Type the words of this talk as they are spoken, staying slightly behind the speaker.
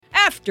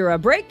After a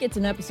break, it's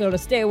an episode of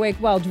Stay Awake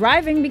While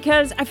Driving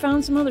because I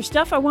found some other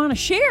stuff I want to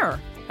share.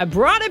 I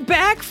brought it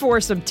back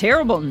for some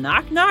terrible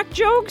knock-knock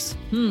jokes.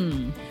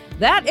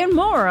 That and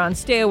more on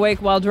Stay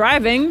Awake While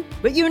Driving.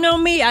 But you know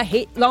me, I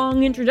hate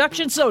long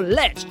introductions, so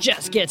let's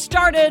just get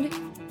started.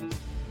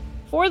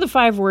 For the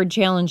 5-word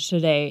challenge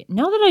today,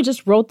 now that I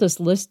just wrote this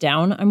list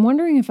down, I'm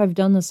wondering if I've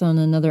done this on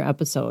another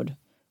episode.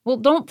 Well,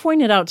 don't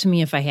point it out to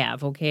me if I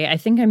have, okay? I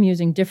think I'm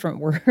using different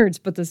words,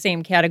 but the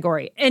same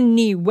category.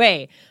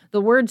 Anyway, the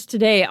words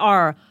today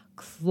are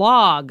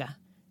clog,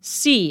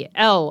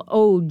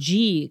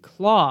 C-L-O-G,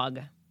 clog.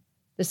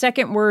 The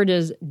second word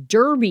is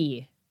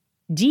derby,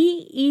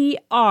 D-E-R-B-Y,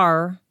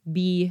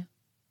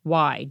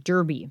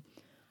 derby.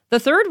 The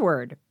third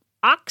word,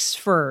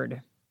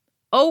 Oxford,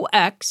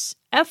 O-X-F-O-R-D,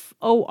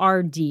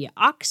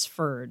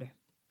 Oxford.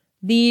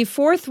 The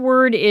fourth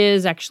word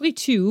is actually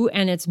two,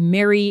 and it's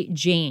Mary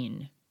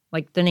Jane.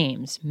 Like the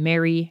names,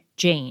 Mary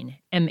Jane,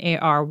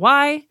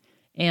 M-A-R-Y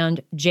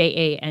and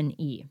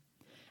J-A-N-E.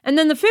 And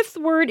then the fifth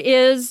word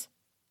is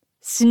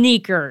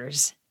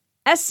sneakers,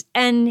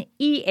 S-N-E-A-K-E-R-S,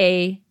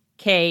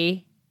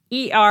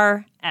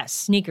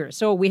 sneakers.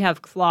 So we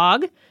have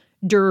clog,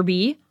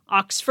 derby,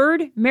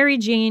 Oxford, Mary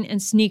Jane,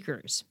 and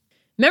sneakers.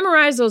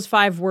 Memorize those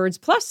 5 words,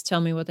 plus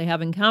tell me what they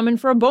have in common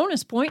for a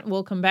bonus point.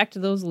 We'll come back to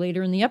those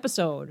later in the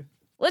episode.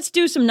 Let's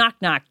do some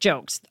knock-knock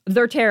jokes.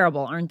 They're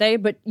terrible, aren't they?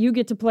 But you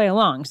get to play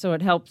along, so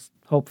it helps,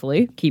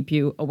 hopefully, keep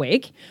you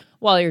awake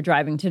while you're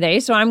driving today.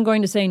 So I'm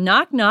going to say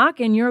knock-knock,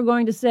 and you're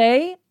going to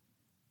say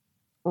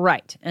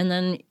right. And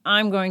then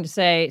I'm going to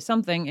say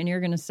something, and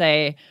you're going to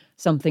say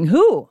something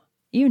who.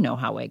 You know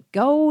how it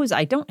goes.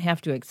 I don't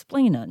have to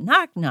explain a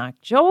knock-knock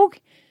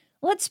joke.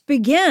 Let's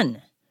begin.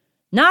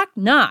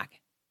 Knock-knock.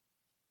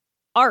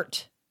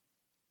 Art.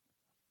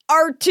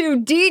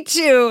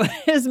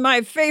 R2-D2 is my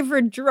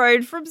favorite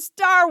droid from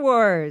Star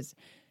Wars.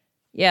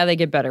 Yeah, they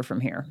get better from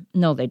here.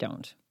 No, they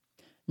don't.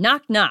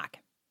 Knock, knock.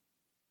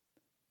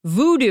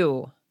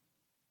 Voodoo.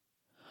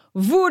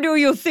 Who do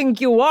you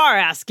think you are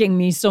asking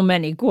me so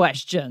many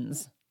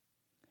questions?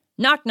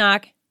 Knock,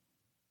 knock.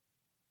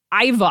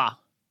 Iva.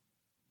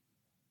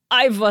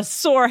 I've a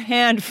sore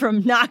hand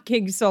from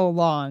knocking so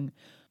long.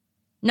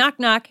 Knock,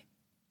 knock.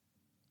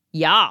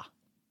 Yeah.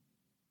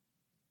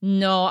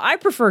 No, I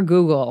prefer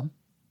Google.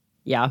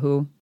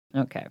 Yahoo.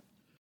 Okay.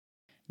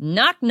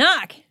 Knock,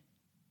 knock.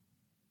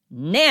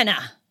 Nana.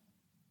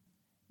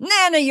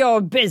 Nana,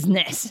 your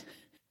business.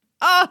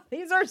 Oh,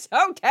 these are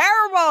so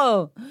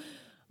terrible.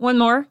 One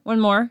more.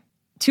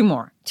 Two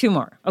more.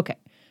 Okay.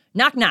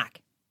 Knock,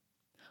 knock.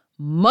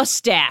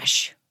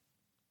 Mustache.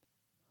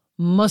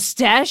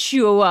 Mustache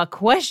you a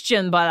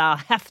question, but I'll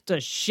have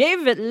to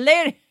shave it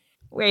later.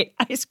 Wait,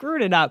 I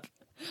screwed it up.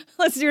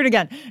 Let's do it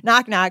again.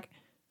 Knock, knock.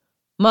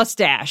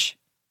 Mustache.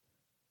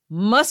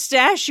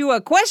 Mustache you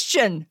a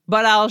question,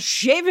 but I'll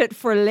shave it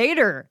for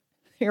later.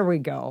 Here we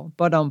go.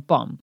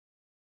 Ba-dum-bum.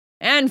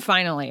 And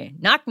finally,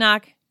 knock,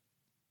 knock.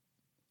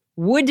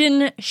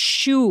 Wooden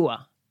shoe.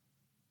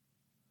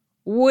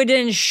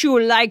 Wooden shoe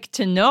like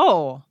to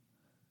know.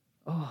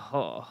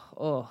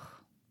 Oh.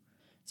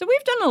 So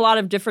we've done a lot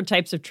of different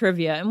types of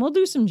trivia, and we'll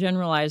do some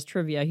generalized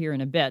trivia here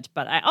in a bit,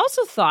 but I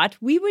also thought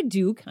we would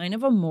do kind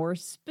of a more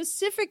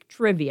specific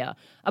trivia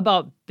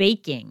about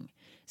baking.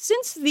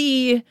 Since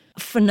the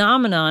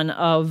phenomenon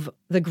of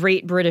the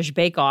Great British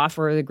Bake Off,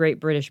 or the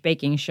Great British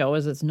Baking Show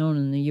as it's known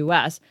in the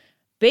U.S.,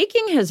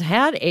 baking has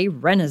had a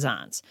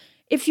renaissance.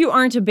 If you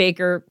aren't a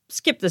baker,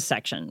 skip this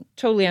section.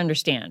 Totally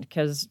understand,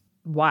 because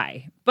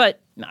why?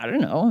 But I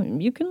don't know.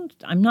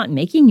 I'm not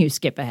making you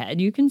skip ahead.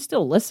 You can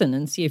still listen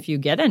and see if you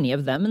get any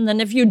of them. And then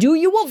if you do,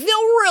 you will feel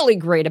really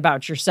great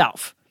about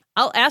yourself.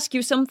 I'll ask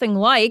you something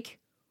like,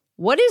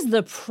 what is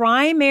the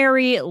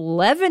primary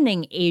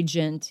leavening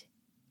agent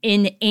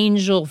in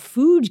angel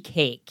food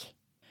cake?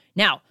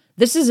 Now,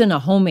 this isn't a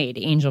homemade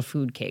angel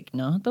food cake,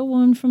 not the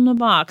one from the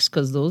box,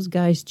 because those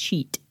guys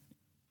cheat.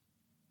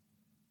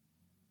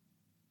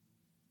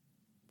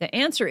 The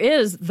answer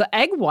is the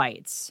egg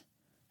whites.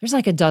 There's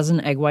like a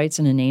dozen egg whites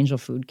in an angel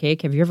food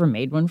cake. Have you ever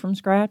made one from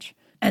scratch?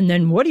 And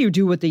then what do you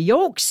do with the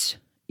yolks?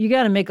 You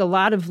got to make a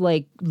lot of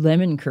like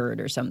lemon curd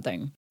or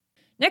something.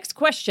 Next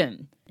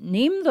question.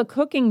 Name the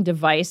cooking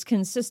device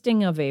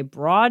consisting of a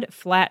broad,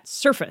 flat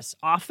surface,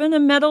 often a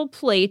metal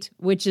plate,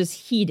 which is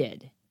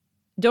heated.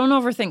 Don't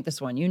overthink this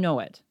one. You know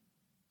it.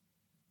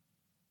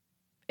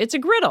 It's a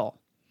griddle.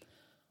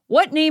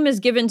 What name is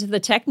given to the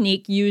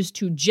technique used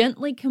to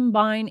gently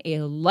combine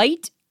a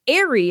light,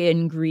 airy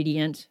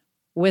ingredient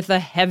with a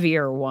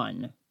heavier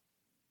one?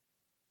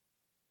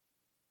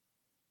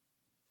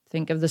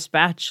 Think of the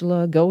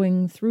spatula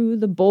going through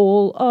the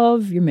bowl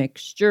of your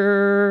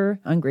mixture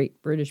on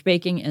Great British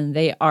Baking, and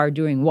they are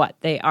doing what?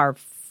 They are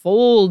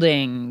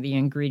folding the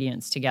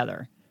ingredients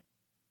together.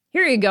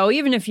 Here you go.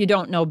 Even if you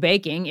don't know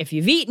baking, if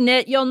you've eaten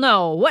it, you'll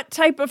know what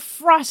type of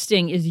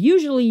frosting is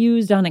usually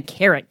used on a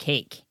carrot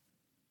cake.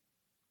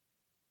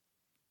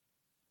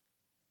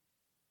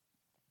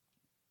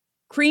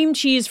 Cream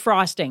cheese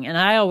frosting. And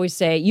I always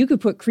say you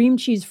could put cream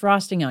cheese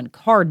frosting on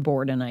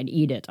cardboard and I'd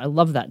eat it. I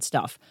love that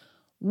stuff.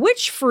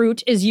 Which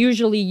fruit is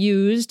usually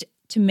used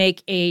to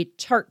make a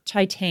tarte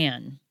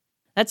tatin?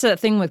 That's that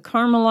thing with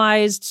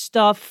caramelized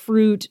stuff,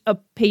 fruit, a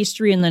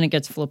pastry, and then it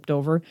gets flipped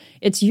over.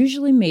 It's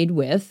usually made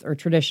with, or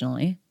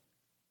traditionally,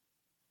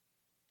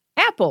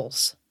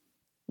 apples.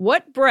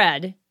 What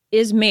bread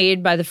is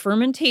made by the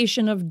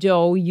fermentation of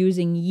dough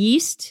using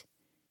yeast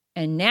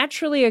and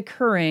naturally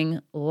occurring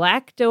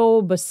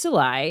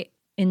lactobacilli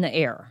in the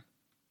air?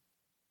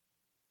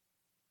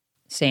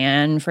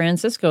 San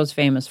Francisco's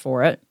famous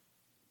for it.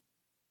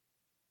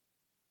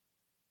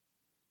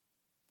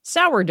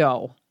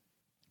 Sourdough.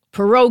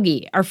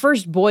 Pierogi are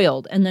first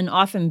boiled and then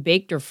often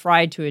baked or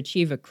fried to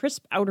achieve a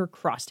crisp outer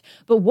crust.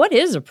 But what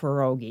is a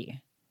pierogi?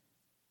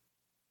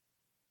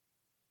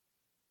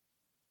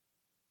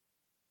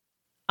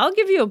 I'll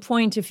give you a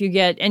point if you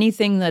get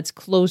anything that's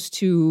close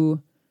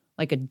to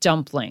like a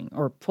dumpling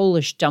or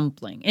Polish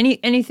dumpling.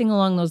 Anything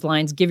along those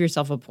lines, give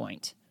yourself a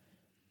point.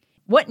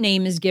 What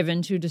name is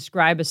given to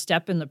describe a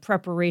step in the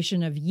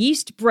preparation of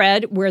yeast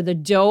bread where the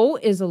dough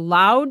is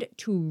allowed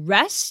to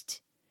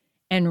rest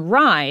and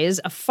rise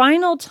a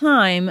final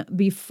time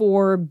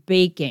before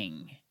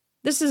baking?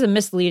 This is a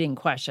misleading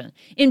question.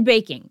 In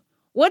baking,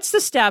 what's the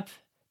step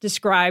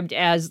described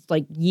as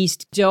like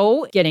yeast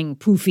dough getting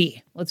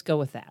poofy? Let's go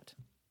with that.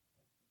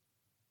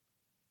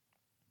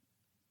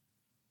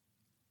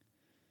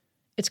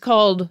 It's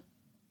called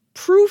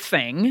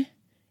proofing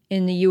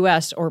in the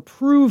US or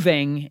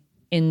proving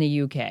in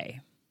the UK.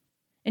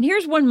 And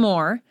here's one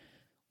more.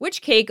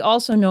 Which cake,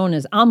 also known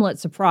as omelet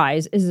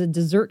surprise, is a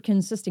dessert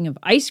consisting of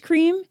ice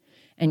cream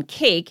and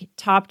cake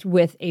topped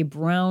with a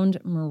browned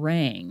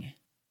meringue?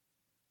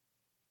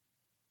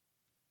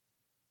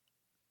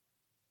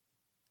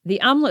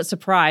 The omelet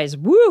surprise,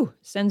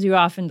 sends you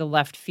off into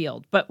left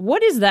field. But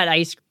what is that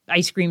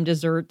ice cream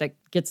dessert that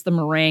gets the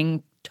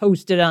meringue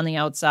toasted on the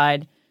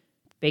outside?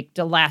 Baked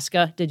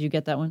Alaska. Did you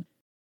get that one?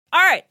 All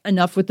right,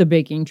 enough with the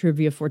baking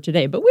trivia for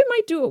today, but we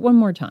might do it one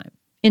more time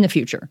in the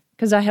future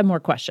because I have more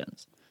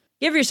questions.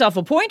 Give yourself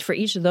a point for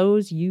each of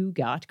those you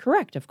got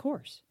correct, of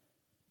course.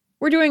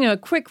 We're doing a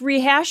quick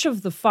rehash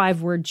of the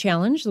 5-word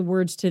challenge. The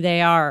words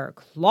today are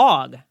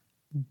clog,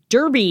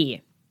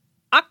 derby,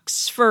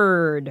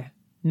 Oxford,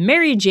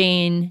 Mary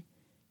Jane,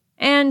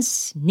 and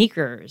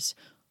sneakers.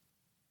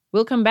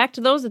 We'll come back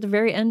to those at the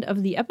very end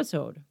of the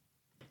episode.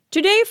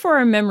 Today, for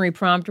our memory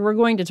prompt, we're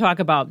going to talk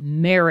about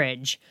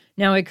marriage.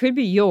 Now, it could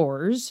be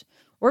yours,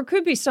 or it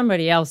could be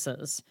somebody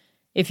else's,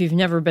 if you've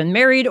never been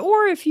married,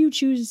 or if you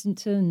choose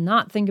to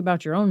not think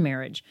about your own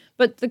marriage.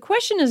 But the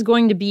question is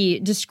going to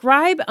be,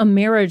 describe a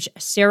marriage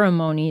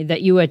ceremony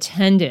that you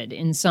attended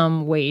in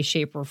some way,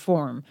 shape, or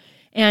form.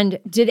 And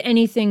did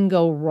anything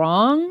go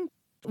wrong?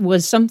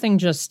 Was something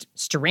just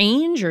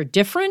strange or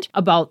different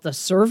about the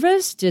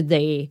service? Did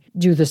they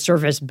do the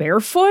service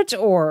barefoot?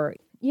 Or,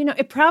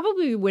 it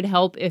probably would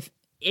help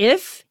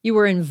if you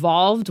were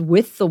involved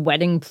with the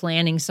wedding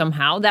planning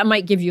somehow. That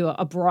might give you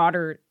a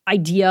broader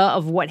idea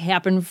of what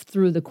happened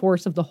through the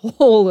course of the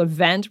whole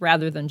event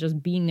rather than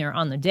just being there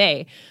on the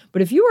day.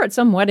 But if you were at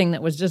some wedding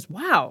that was just,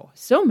 wow,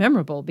 so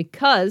memorable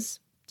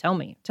because, tell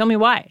me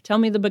why. Tell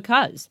me the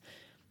because.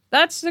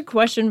 That's the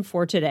question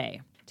for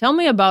today. Tell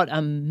me about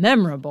a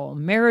memorable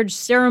marriage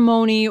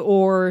ceremony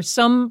or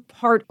some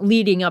part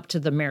leading up to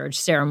the marriage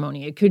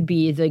ceremony. It could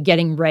be the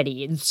getting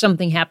ready.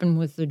 Something happened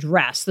with the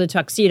dress. The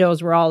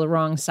tuxedos were all the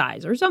wrong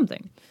size or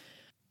something.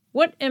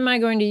 What am I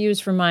going to use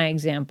for my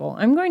example?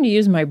 I'm going to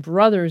use my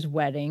brother's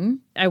wedding.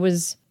 I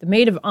was the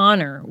maid of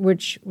honor,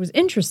 which was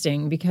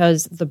interesting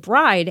because the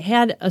bride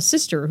had a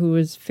sister who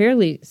was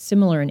fairly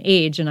similar in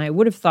age, and I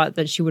would have thought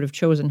that she would have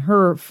chosen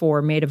her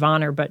for maid of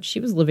honor, but she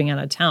was living out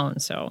of town,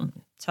 so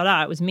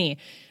ta-da, it was me.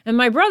 And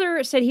my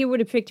brother said he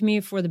would have picked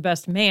me for the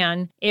best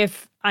man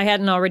if I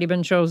hadn't already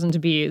been chosen to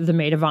be the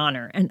maid of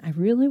honor. And I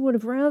really would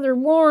have rather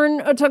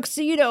worn a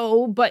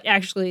tuxedo, but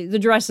actually the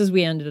dresses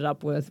we ended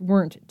up with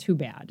weren't too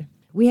bad.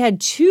 We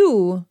had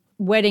 2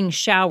 wedding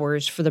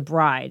showers for the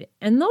bride,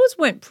 and those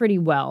went pretty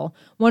well.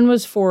 One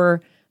was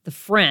for the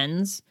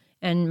friends,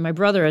 and my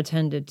brother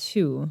attended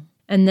too.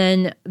 And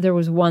then there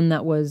was one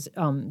that was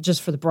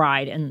just for the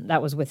bride, and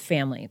that was with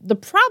family. The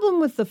problem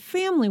with the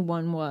family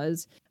one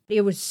was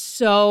it was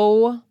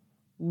so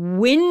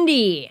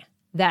windy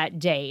that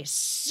day.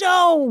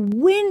 So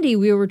windy.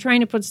 We were trying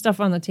to put stuff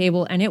on the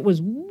table, and it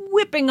was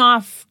whipping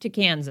off to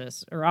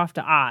Kansas, or off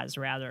to Oz,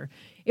 rather.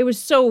 It was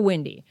so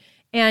windy.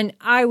 And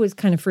I was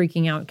kind of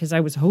freaking out because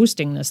I was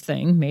hosting this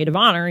thing, maid of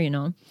honor,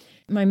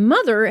 My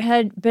mother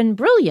had been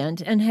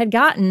brilliant and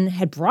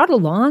had brought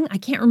along, I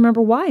can't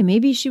remember why.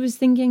 Maybe she was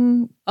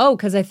thinking,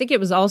 because I think it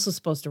was also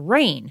supposed to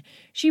rain.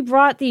 She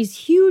brought these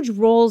huge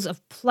rolls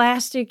of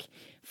plastic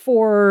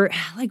for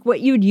like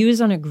what you'd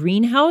use on a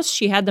greenhouse.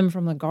 She had them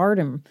from the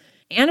garden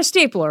and a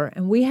stapler.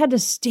 And we had to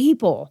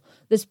staple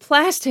this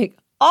plastic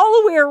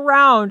all the way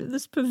around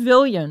this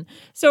pavilion.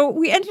 So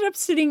we ended up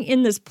sitting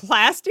in this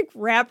plastic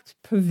wrapped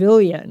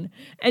pavilion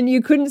and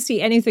you couldn't see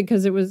anything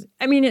because it was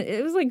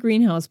like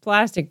greenhouse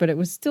plastic, but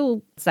it's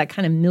that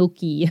kind of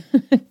milky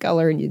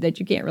color that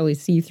you can't really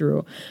see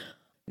through.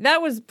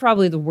 That was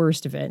probably the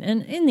worst of it.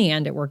 And in the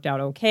end, it worked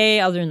out okay,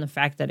 other than the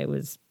fact that it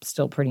was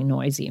still pretty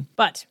noisy.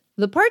 But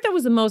the part that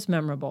was the most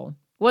memorable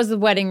was the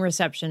wedding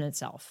reception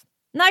itself.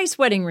 Nice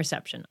wedding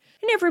reception.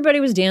 And everybody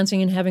was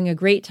dancing and having a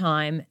great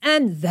time.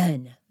 And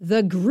then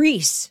the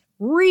Grease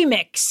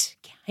remix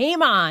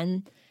came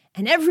on,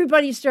 and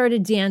everybody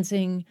started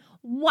dancing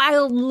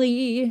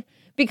wildly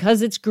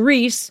because it's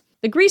Grease.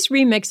 The Grease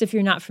remix, if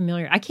you're not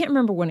familiar, I can't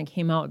remember when it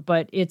came out,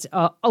 but it's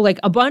like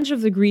a bunch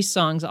of the Grease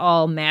songs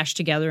all mashed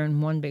together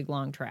in one big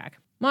long track.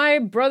 My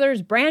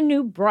brother's brand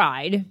new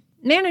bride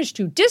managed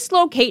to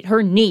dislocate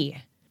her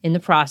knee in the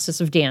process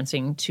of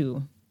dancing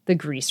to the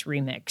Grease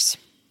remix.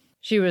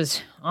 She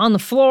was on the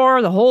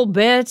floor the whole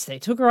bit. They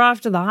took her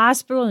off to the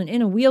hospital and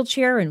in a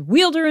wheelchair and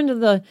wheeled her into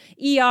the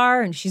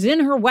ER, and she's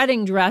in her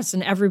wedding dress,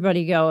 and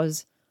everybody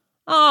goes,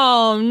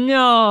 "Oh,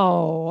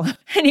 no."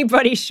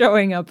 Anybody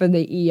showing up in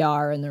the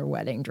ER in their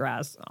wedding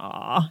dress,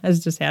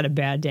 has just had a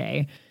bad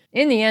day.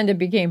 In the end, it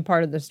became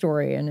part of the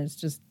story, and it's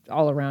just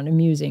all around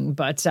amusing.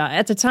 But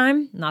at the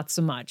time, not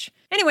so much.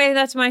 Anyway,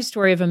 that's my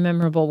story of a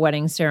memorable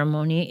wedding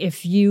ceremony.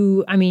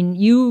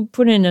 You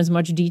put in as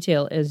much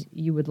detail as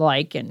you would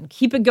like and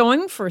keep it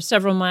going for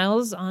several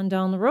miles on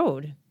down the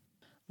road.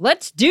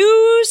 Let's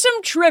do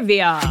some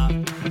trivia.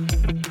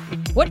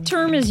 What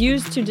term is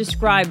used to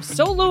describe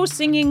solo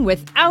singing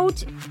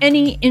without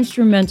any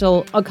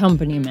instrumental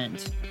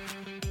accompaniment?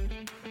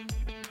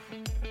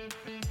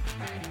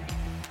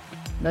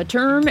 The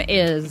term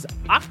is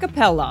a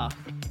cappella.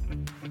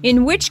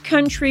 In which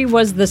country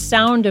was The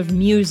Sound of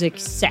Music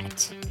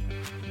set?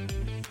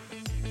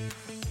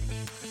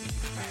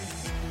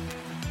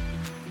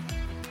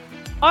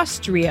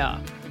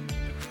 Austria.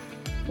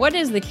 What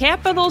is the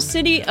capital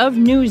city of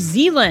New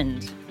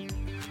Zealand?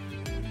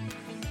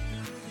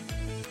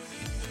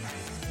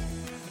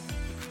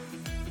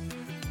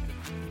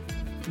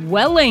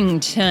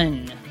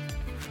 Wellington.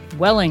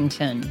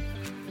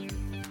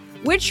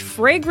 Which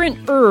fragrant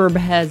herb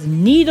has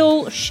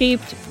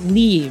needle-shaped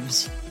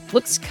leaves?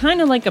 Looks kind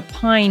of like a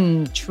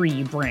pine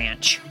tree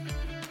branch.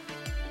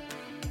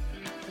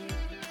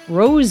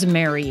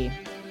 Rosemary.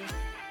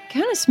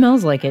 Kind of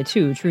smells like it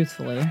too,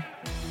 truthfully.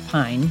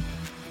 Pine.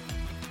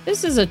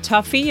 This is a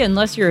toughie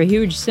unless you're a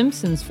huge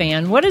Simpsons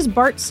fan. What is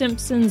Bart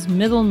Simpson's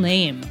middle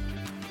name?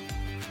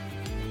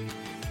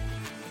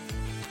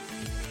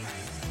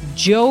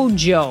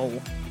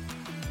 Jojo.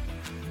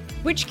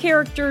 Which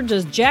character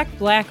does Jack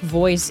Black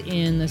voice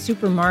in the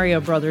Super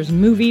Mario Bros.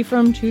 Movie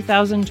from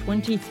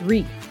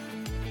 2023?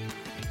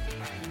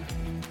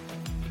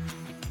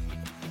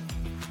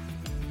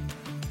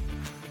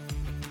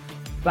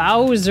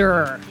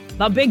 Bowser,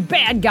 the big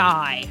bad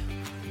guy.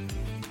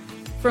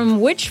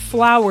 From which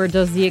flower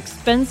does the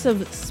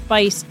expensive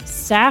spice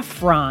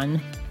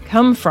saffron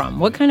come from?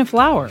 What kind of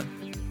flower?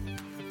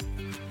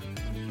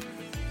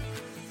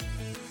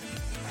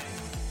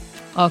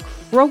 A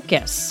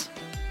crocus.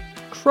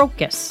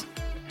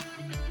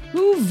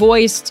 Who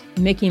voiced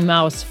Mickey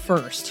Mouse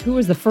first? Who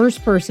was the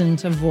first person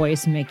to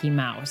voice Mickey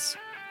Mouse?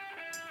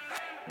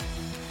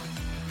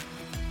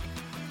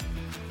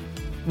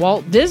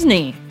 Walt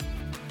Disney.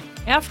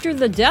 After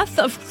the death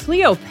of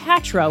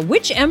Cleopatra,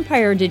 which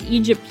empire did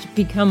Egypt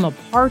become a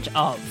part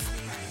of?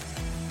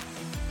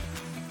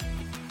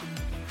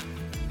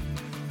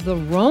 The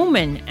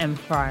Roman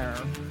Empire.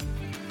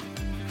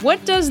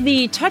 What does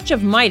the touch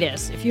of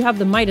Midas, if you have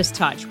the Midas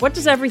touch, what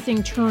does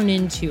everything turn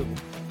into?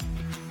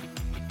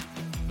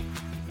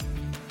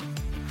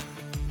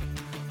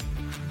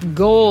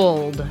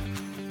 Gold.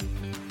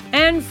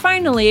 And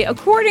finally,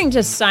 according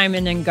to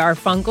Simon and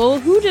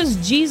Garfunkel, who does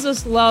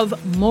Jesus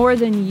love more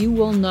than you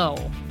will know?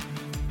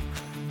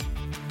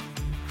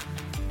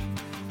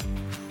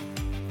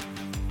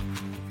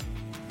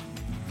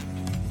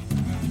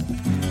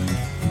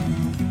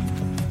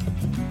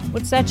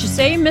 What's that you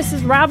say,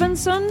 Mrs.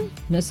 Robinson?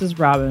 Mrs.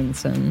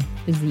 Robinson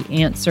is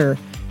the answer.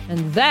 And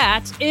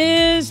that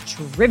is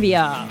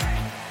trivia.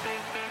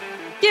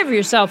 Give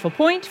yourself a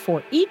point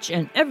for each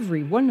and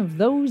every one of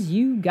those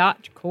you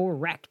got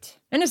correct.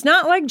 And it's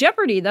not like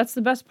Jeopardy. That's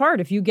the best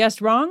part. If you guessed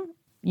wrong,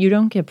 you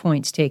don't get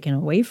points taken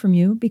away from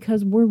you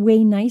because we're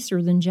way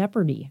nicer than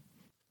Jeopardy.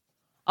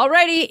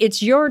 Alrighty,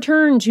 it's your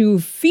turn to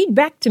feed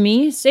back to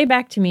me. Say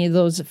back to me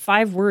those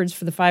 5 words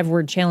for the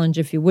 5-word challenge,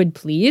 if you would,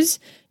 please.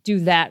 Do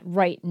that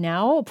right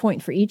now. A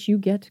point for each you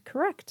get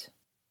correct.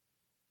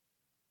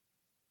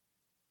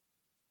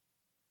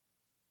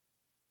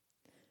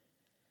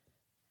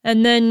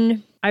 And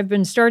then I've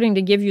been starting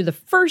to give you the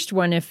first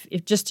one, if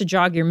just to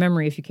jog your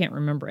memory if you can't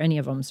remember any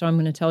of them. So I'm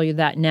going to tell you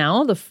that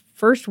now. The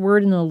first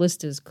word in the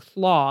list is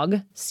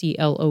clog,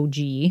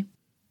 C-L-O-G.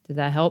 Did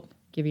that help?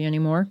 Give you any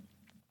more?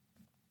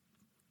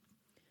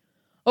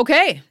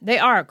 Okay, they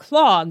are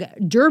clog,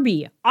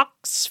 derby,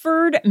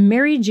 Oxford,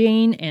 Mary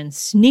Jane, and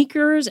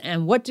sneakers.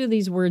 And what do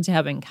these words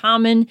have in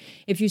common?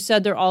 If you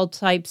said they're all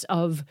types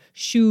of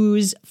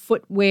shoes,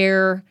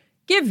 footwear,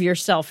 give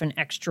yourself an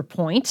extra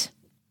point.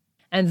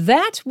 And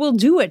that will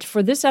do it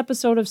for this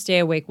episode of Stay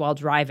Awake While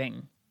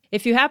Driving.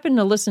 If you happen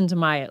to listen to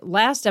my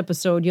last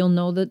episode, you'll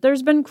know that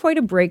there's been quite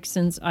a break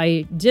since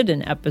I did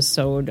an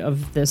episode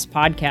of this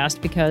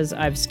podcast because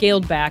I've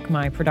scaled back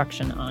my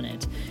production on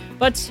it.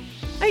 But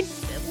I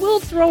will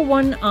throw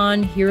one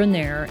on here and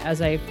there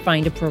as I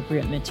find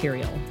appropriate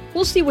material.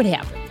 We'll see what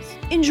happens.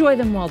 Enjoy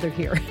them while they're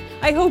here.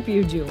 I hope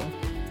you do.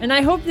 And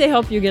I hope they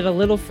help you get a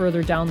little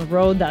further down the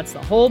road. That's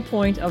the whole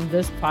point of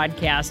this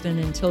podcast. And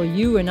until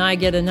you and I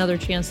get another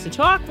chance to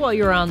talk while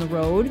you're on the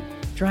road,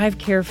 drive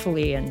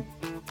carefully and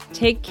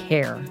take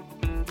care.